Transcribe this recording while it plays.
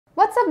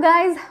What's up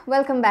guys,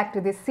 welcome back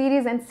to this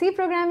series and C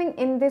programming.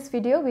 In this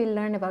video we'll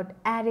learn about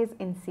arrays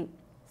in C.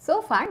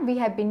 So far we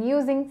have been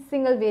using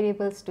single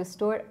variables to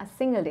store a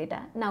single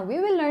data. Now we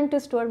will learn to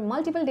store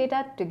multiple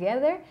data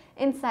together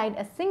inside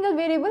a single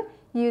variable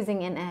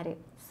using an array.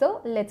 So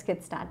let's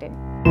get started.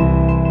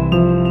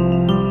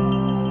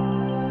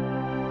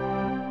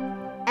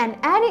 An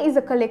array is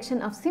a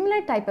collection of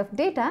similar type of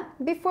data.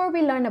 Before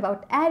we learn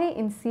about array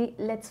in C,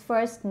 let's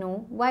first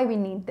know why we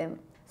need them.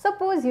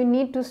 Suppose you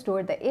need to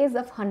store the age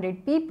of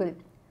 100 people.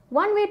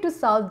 One way to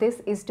solve this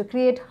is to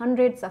create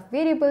hundreds of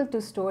variables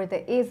to store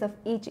the age of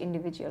each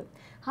individual.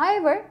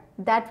 However,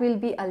 that will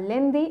be a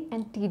lengthy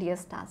and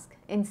tedious task.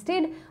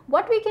 Instead,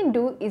 what we can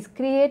do is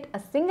create a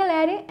single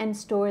array and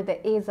store the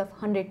age of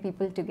 100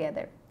 people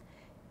together.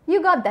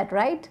 You got that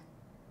right?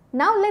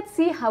 Now let's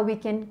see how we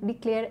can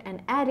declare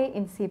an array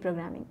in C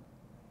programming.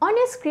 On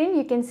your screen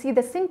you can see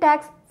the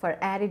syntax for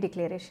array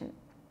declaration.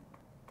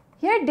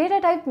 Here data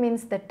type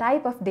means the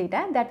type of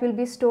data that will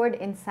be stored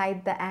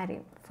inside the array.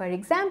 For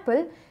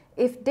example,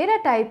 if data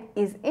type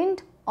is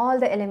int, all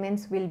the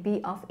elements will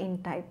be of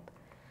int type.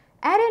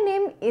 Array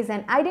name is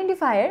an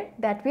identifier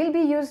that will be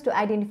used to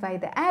identify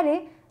the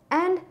array,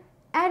 and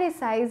array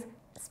size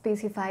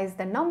specifies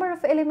the number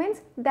of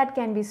elements that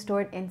can be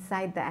stored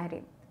inside the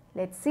array.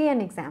 Let's see an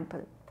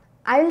example.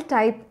 I'll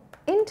type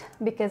int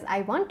because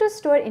I want to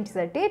store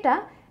integer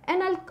data,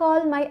 and I'll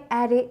call my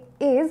array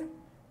is,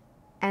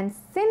 and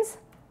since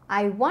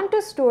I want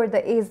to store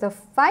the age of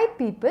 5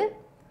 people,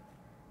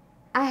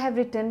 I have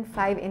written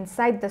 5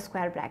 inside the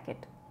square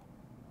bracket.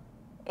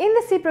 In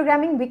the C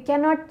programming, we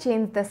cannot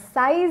change the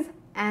size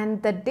and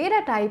the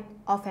data type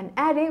of an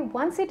array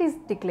once it is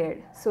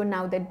declared. So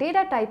now the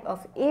data type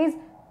of age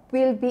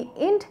will be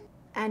int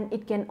and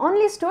it can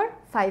only store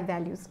 5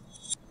 values.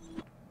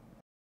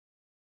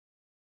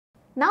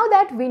 Now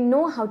that we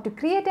know how to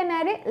create an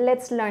array,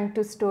 let's learn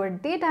to store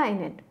data in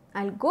it.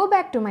 I'll go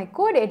back to my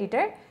code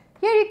editor.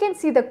 Here you can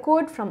see the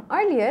code from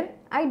earlier.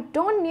 I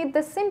don't need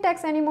the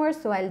syntax anymore,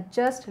 so I'll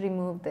just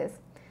remove this.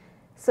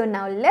 So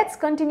now let's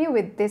continue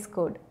with this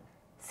code.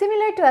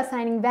 Similar to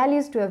assigning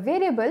values to a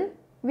variable,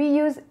 we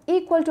use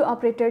equal to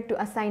operator to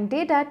assign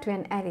data to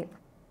an array.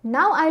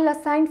 Now I'll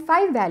assign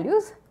 5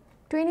 values: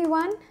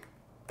 21,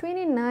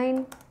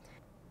 29,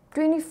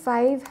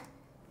 25,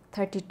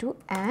 32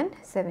 and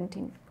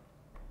 17.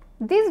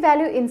 These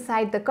values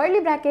inside the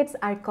curly brackets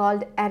are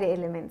called array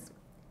elements.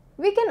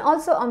 We can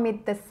also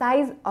omit the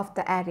size of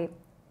the array.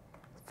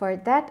 For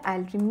that,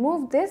 I'll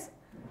remove this.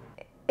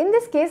 In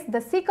this case, the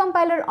C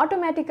compiler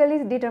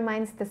automatically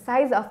determines the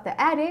size of the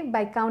array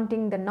by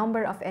counting the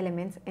number of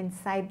elements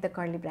inside the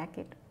curly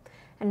bracket.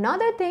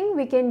 Another thing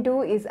we can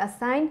do is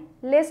assign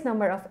less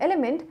number of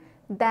elements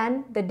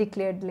than the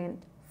declared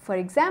length. For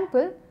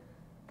example,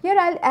 here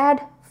I'll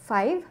add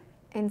 5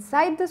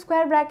 inside the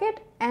square bracket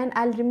and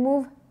I'll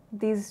remove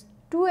these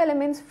 2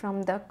 elements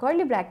from the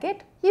curly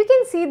bracket. You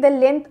can see the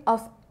length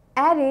of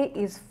array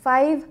is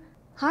 5.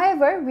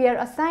 However, we are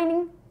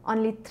assigning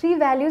only 3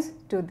 values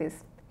to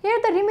this. Here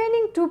the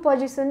remaining 2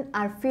 positions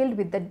are filled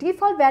with the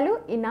default value.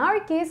 In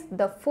our case,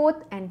 the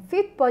 4th and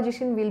 5th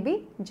position will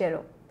be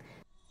 0.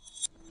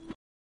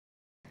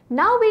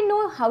 Now we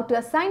know how to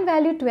assign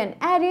value to an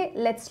array.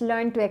 Let's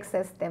learn to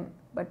access them.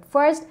 But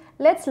first,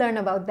 let's learn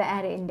about the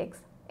array index.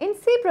 In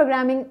C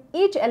programming,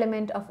 each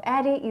element of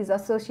array is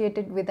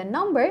associated with a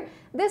number.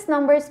 This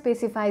number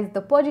specifies the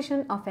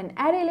position of an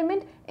array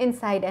element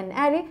inside an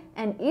array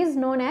and is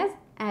known as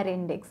array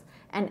index.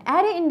 An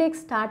array index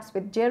starts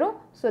with 0,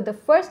 so the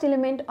first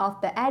element of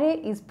the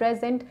array is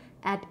present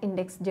at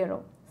index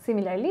 0.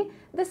 Similarly,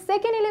 the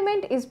second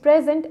element is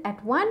present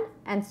at 1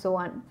 and so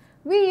on.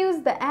 We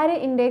use the array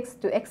index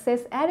to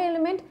access array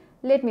element.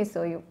 Let me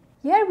show you.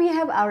 Here we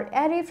have our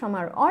array from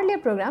our earlier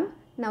program.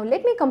 Now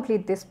let me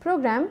complete this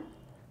program.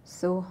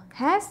 So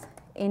has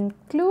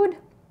include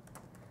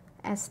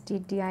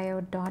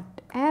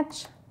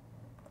stdio.h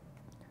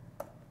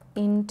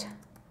int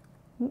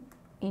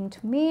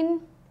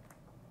main,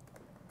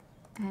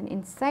 and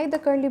inside the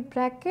curly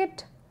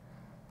bracket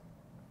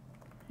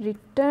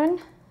return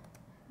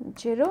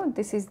 0.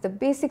 This is the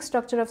basic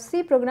structure of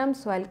C program,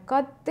 so I'll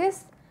cut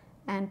this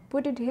and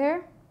put it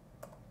here.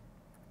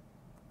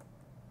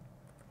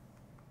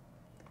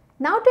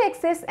 Now to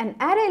access an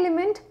array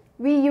element,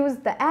 we use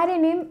the array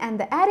name and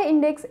the array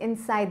index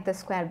inside the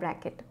square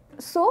bracket.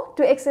 So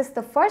to access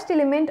the first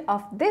element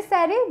of this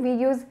array, we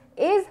use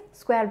is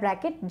square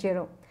bracket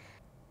 0.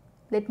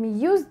 Let me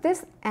use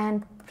this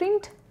and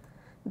print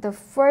the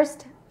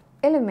first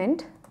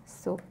element.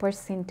 So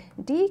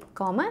 %d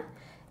comma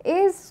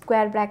is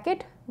square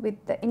bracket with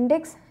the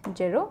index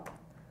 0,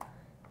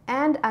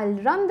 and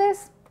I'll run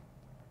this.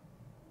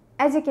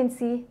 As you can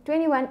see,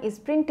 21 is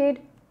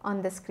printed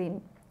on the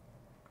screen.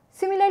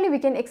 Similarly, we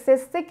can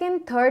access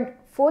second, third,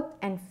 fourth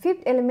and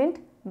fifth element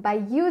by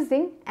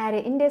using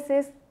array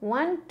indices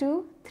 1,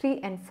 2,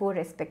 3 and 4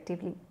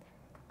 respectively.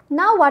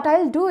 Now what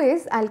I'll do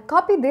is I'll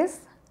copy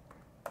this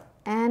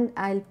and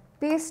I'll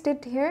paste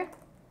it here,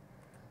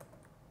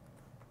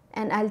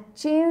 and I'll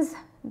change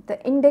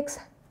the index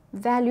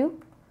value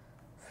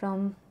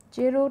from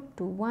 0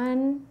 to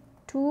 1,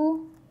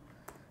 2,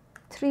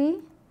 3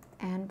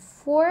 and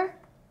 4,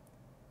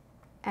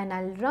 and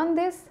I'll run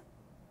this.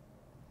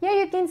 Here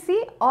you can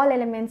see all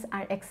elements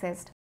are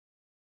accessed.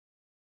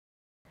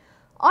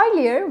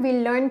 Earlier we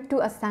learned to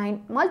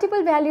assign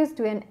multiple values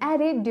to an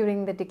array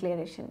during the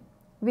declaration.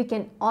 We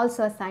can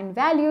also assign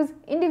values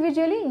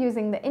individually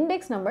using the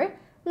index number.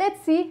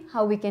 Let's see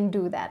how we can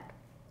do that.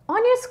 On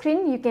your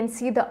screen you can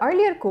see the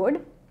earlier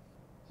code.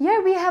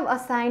 Here we have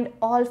assigned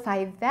all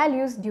 5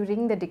 values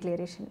during the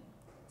declaration.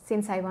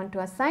 Since I want to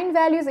assign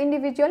values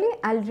individually,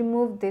 I'll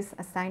remove this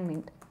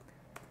assignment.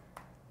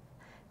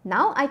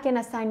 Now I can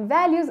assign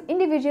values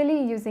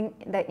individually using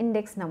the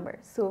index number.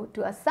 So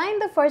to assign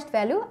the first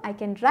value, I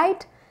can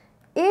write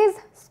is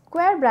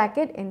square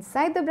bracket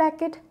inside the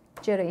bracket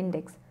 0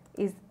 index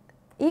is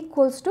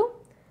equals to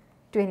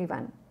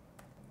 21.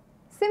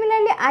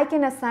 Similarly, I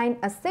can assign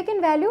a second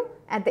value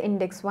at the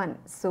index 1.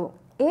 So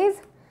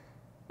is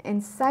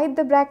inside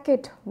the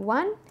bracket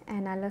 1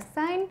 and I'll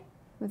assign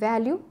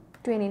value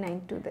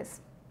 29 to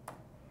this.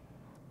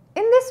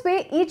 In this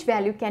way, each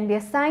value can be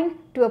assigned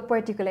to a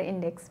particular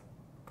index.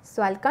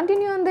 So I'll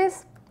continue on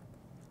this.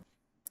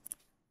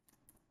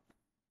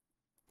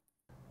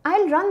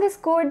 I'll run this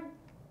code.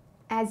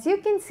 As you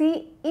can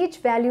see, each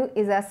value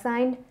is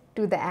assigned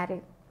to the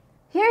array.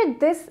 Here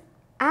this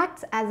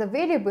acts as a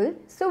variable,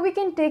 so we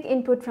can take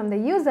input from the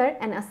user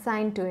and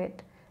assign to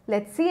it.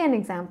 Let's see an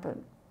example.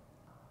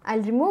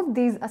 I'll remove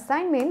these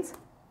assignments.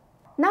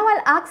 Now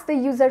I'll ask the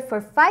user for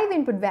 5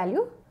 input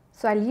value.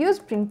 So I'll use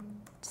print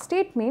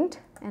statement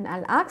and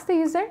I'll ask the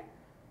user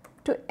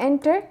to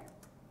enter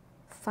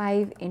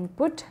 5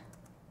 input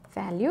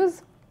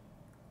values.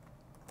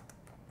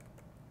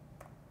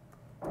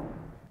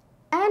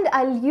 And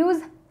I'll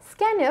use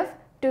scanf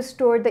to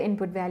store the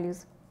input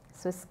values.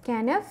 So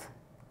scanf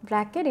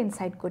bracket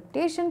inside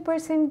quotation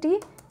 %d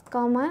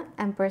comma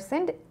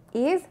ampersand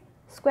is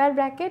square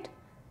bracket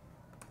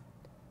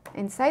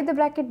inside the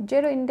bracket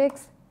 0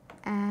 index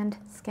and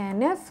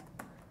scanf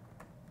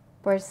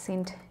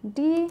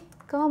 %d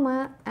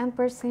comma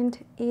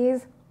ampersand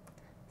is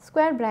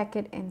square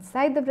bracket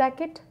inside the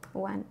bracket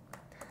 1.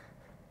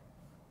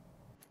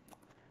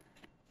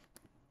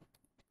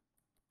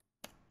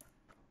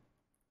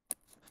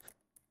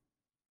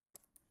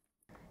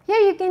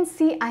 Here you can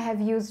see I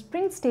have used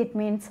print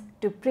statements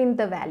to print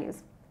the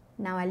values.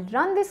 Now I'll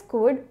run this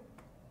code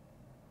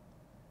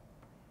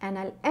and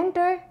I'll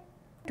enter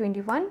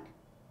 21,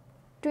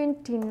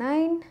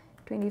 29,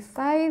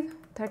 25,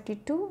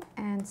 32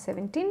 and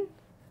 17.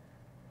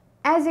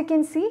 As you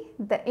can see,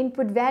 the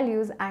input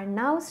values are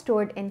now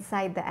stored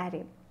inside the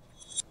array.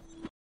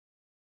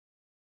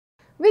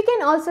 We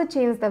can also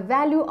change the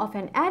value of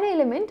an array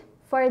element.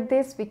 For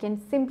this, we can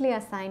simply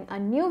assign a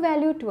new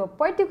value to a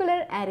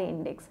particular array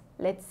index.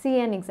 Let's see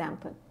an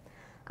example.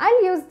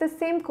 I'll use the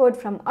same code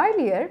from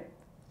earlier.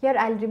 Here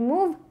I'll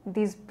remove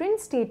these print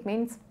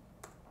statements.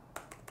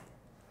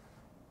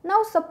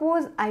 Now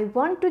suppose I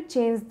want to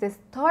change this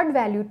third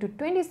value to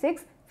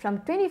 26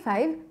 from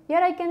 25. Here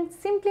I can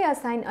simply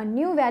assign a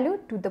new value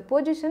to the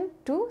position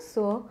 2.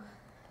 So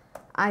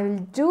I will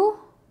do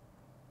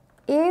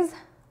is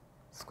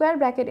square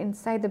bracket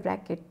inside the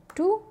bracket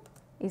 2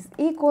 is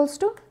equals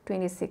to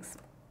 26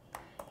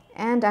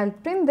 and I'll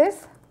print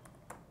this.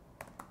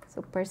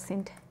 So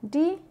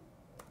 %d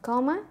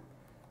comma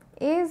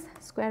is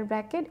square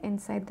bracket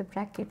inside the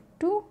bracket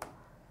 2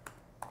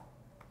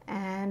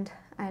 and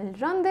I'll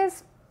run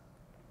this.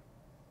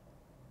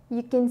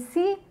 You can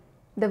see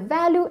the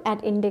value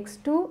at index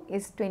 2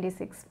 is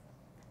 26.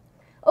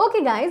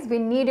 Okay guys, we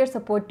need your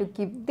support to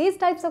keep these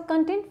types of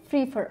content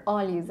free for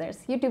all users.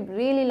 YouTube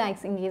really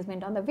likes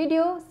engagement on the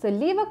video, so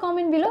leave a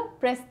comment below,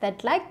 press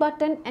that like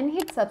button and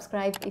hit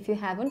subscribe if you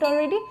haven't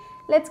already.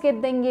 Let's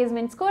get the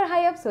engagement score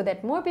high up so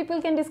that more people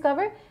can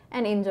discover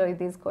and enjoy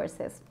these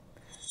courses.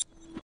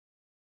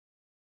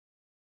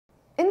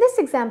 In this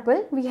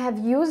example, we have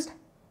used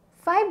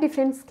 5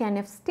 different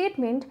scanf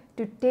statements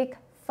to take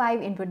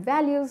 5 input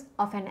values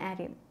of an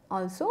array.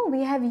 Also,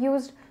 we have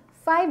used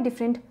 5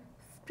 different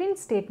print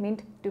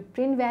statements to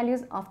print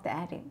values of the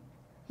array.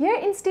 Here,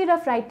 instead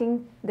of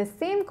writing the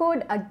same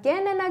code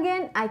again and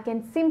again, I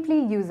can simply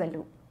use a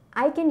loop.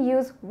 I can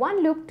use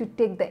one loop to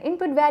take the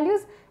input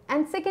values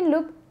and second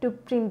loop to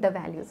print the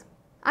values.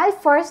 I'll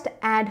first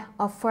add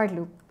a for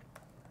loop.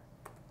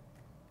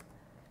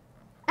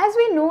 As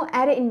we know,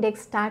 array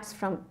index starts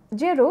from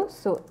 0,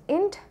 so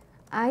int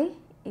I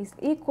is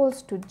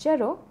equals to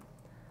 0.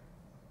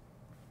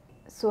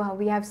 So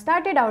we have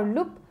started our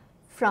loop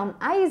from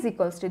I is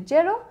equals to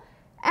 0,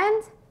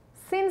 and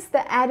since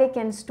the array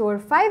can store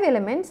 5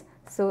 elements,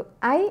 so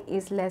I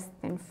is less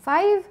than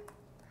 5,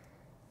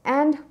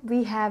 and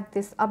we have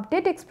this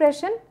update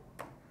expression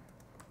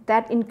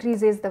that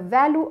increases the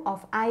value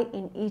of I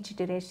in each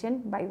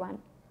iteration by 1.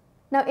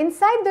 Now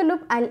inside the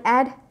loop, I'll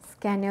add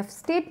scanf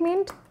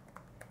statement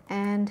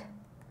and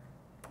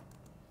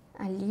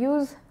I'll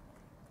use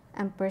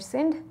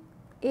ampersand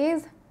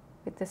is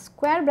with the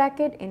square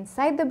bracket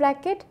inside the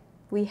bracket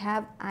we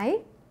have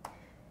I.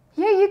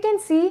 Here you can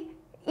see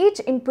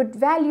Each input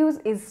values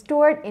is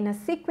stored in a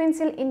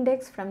sequential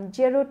index from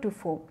 0 to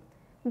 4.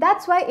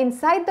 That's why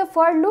inside the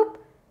for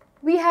loop,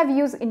 we have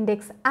used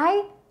index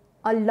I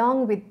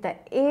along with the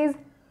A's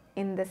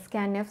in the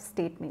scanf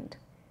statement.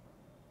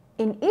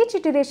 In each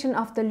iteration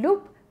of the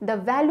loop, the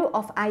value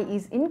of I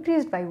is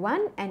increased by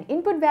 1 and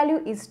input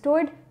value is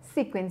stored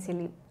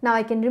sequentially. Now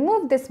I can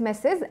remove this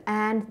message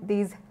and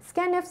these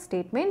scanf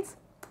statements.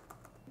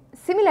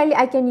 Similarly,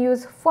 I can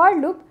use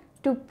for loop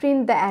to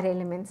print the array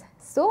elements.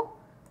 So,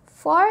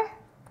 for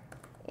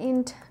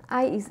int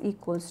I is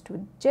equals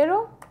to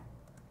 0,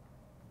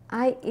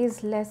 I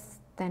is less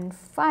than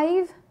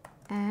 5,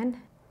 and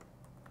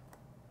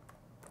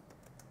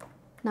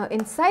now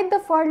inside the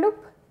for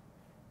loop,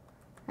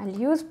 I'll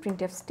use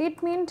printf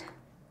statement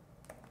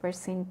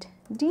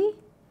 %d,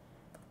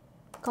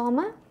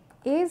 comma,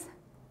 is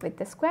with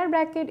the square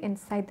bracket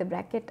inside the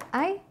bracket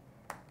I,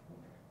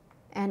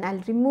 and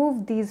I'll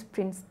remove these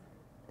print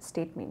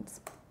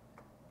statements.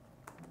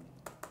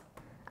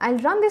 I'll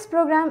run this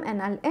program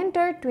and I'll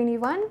enter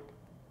 21,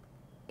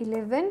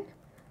 11,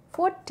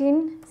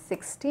 14,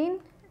 16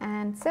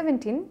 and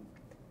 17.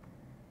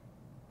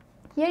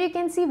 Here you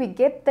can see we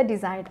get the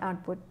desired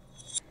output.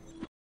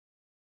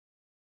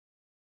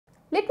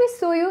 Let me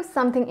show you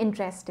something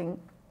interesting.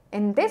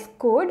 In this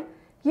code,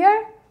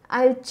 here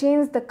I'll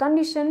change the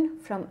condition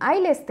from I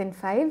less than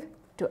 5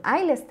 to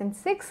I less than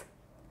 6,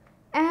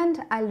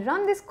 and I'll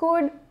run this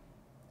code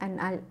and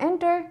I'll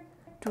enter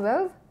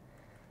 12,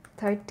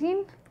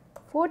 13,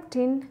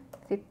 14,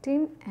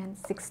 15 and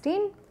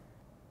 16.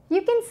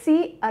 You can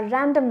see a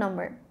random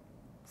number.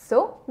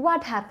 So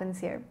what happens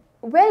here?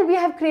 Well, we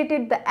have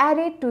created the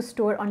array to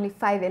store only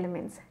 5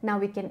 elements. Now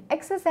we can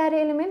access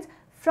array elements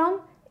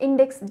from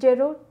index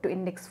 0 to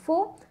index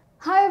 4.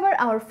 However,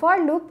 our for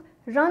loop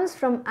runs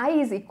from I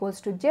is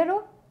equals to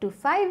 0 to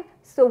 5.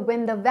 So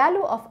when the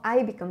value of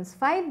I becomes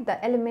 5,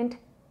 the element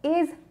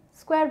is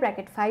square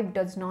bracket 5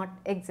 does not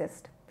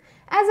exist.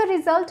 As a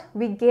result,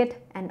 we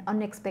get an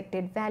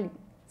unexpected value.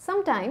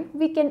 Sometimes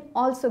we can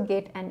also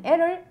get an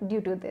error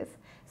due to this.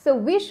 So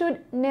we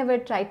should never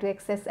try to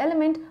access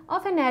element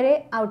of an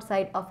array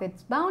outside of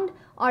its bound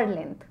or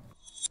length.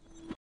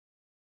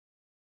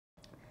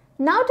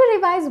 Now to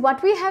revise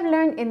what we have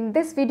learned in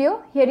this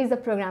video, here is a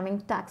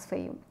programming task for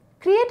you.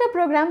 Create a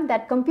program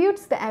that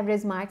computes the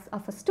average marks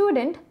of a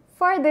student.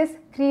 For this,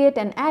 create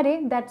an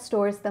array that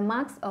stores the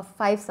marks of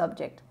 5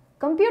 subjects.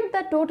 Compute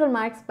the total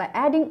marks by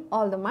adding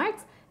all the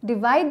marks,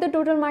 divide the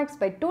total marks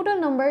by total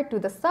number to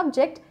the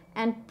subject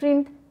and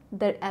print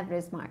the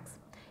average marks.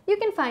 You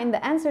can find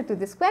the answer to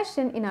this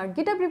question in our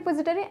GitHub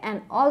repository,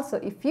 and also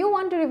if you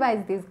want to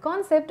revise this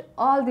concept,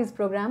 all these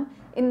programs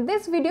in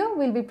this video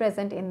will be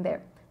present in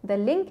there. The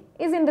link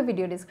is in the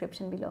video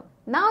description below.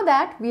 Now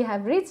that we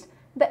have reached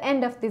the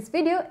end of this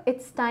video,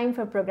 it's time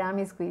for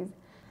Programiz quiz.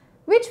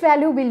 Which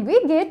value will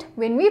we get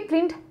when we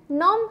print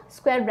num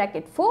square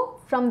bracket 4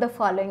 from the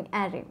following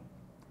array?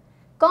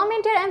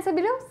 Comment your answer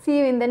below. See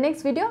you in the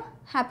next video.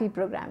 Happy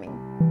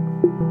programming!